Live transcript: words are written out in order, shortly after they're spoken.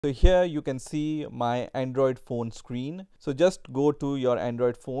So here you can see my Android phone screen. So just go to your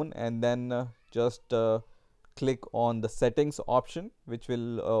Android phone and then just click on the settings option, which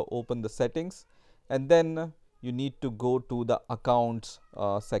will open the settings, and then you need to go to the accounts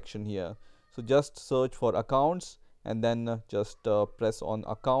section here. So just search for accounts and then just press on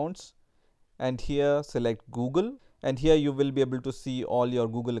accounts, and here select Google, and here you will be able to see all your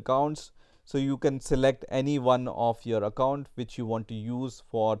Google accounts. So you can select any one of your account which you want to use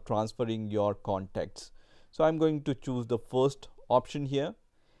for transferring your contacts. So I'm going to choose the first option here,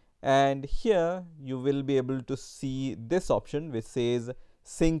 and here you will be able to see this option which says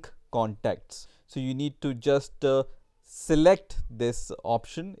sync contacts. So you need to just select this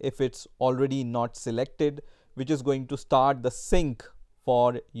option if it's already not selected, which is going to start the sync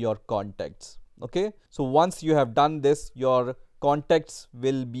for your contacts. Okay, so once you have done this, your contacts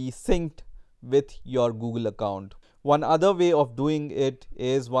will be synced with your Google account. One other way of doing it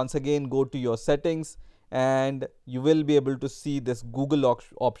is, once again, go to your settings and you will be able to see this Google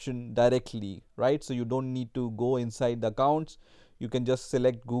option directly, right? So you don't need to go inside the accounts. You can just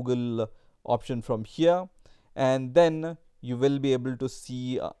select Google option from here, and then you will be able to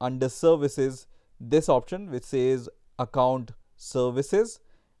see under services this option which says account services,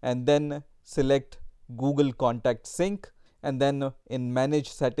 and then select Google contact sync, and then in manage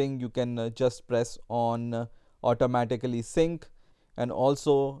setting you can just press on automatically sync, and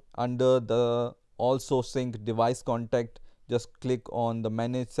also under the also sync device contact, just click on the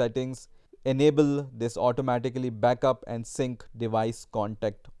manage settings, enable this automatically backup and sync device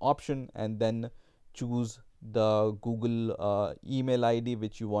contact option, and then choose the Google email ID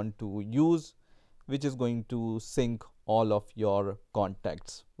which you want to use, which is going to sync all of your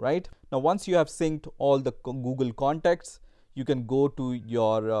contacts. Right now, once you have synced all the Google contacts, you can go to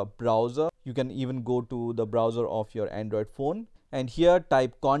your browser. You can even go to the browser of your Android phone, and here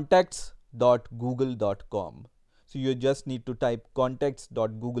type contacts.google.com. So you just need to type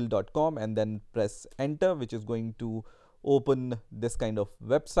contacts.google.com and then press enter, which is going to open this kind of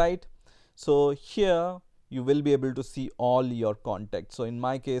website. So here you will be able to see all your contacts. So in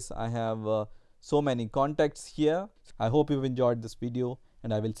my case, I have so many contacts here. I hope you've enjoyed this video,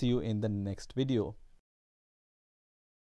 and I will see you in the next video.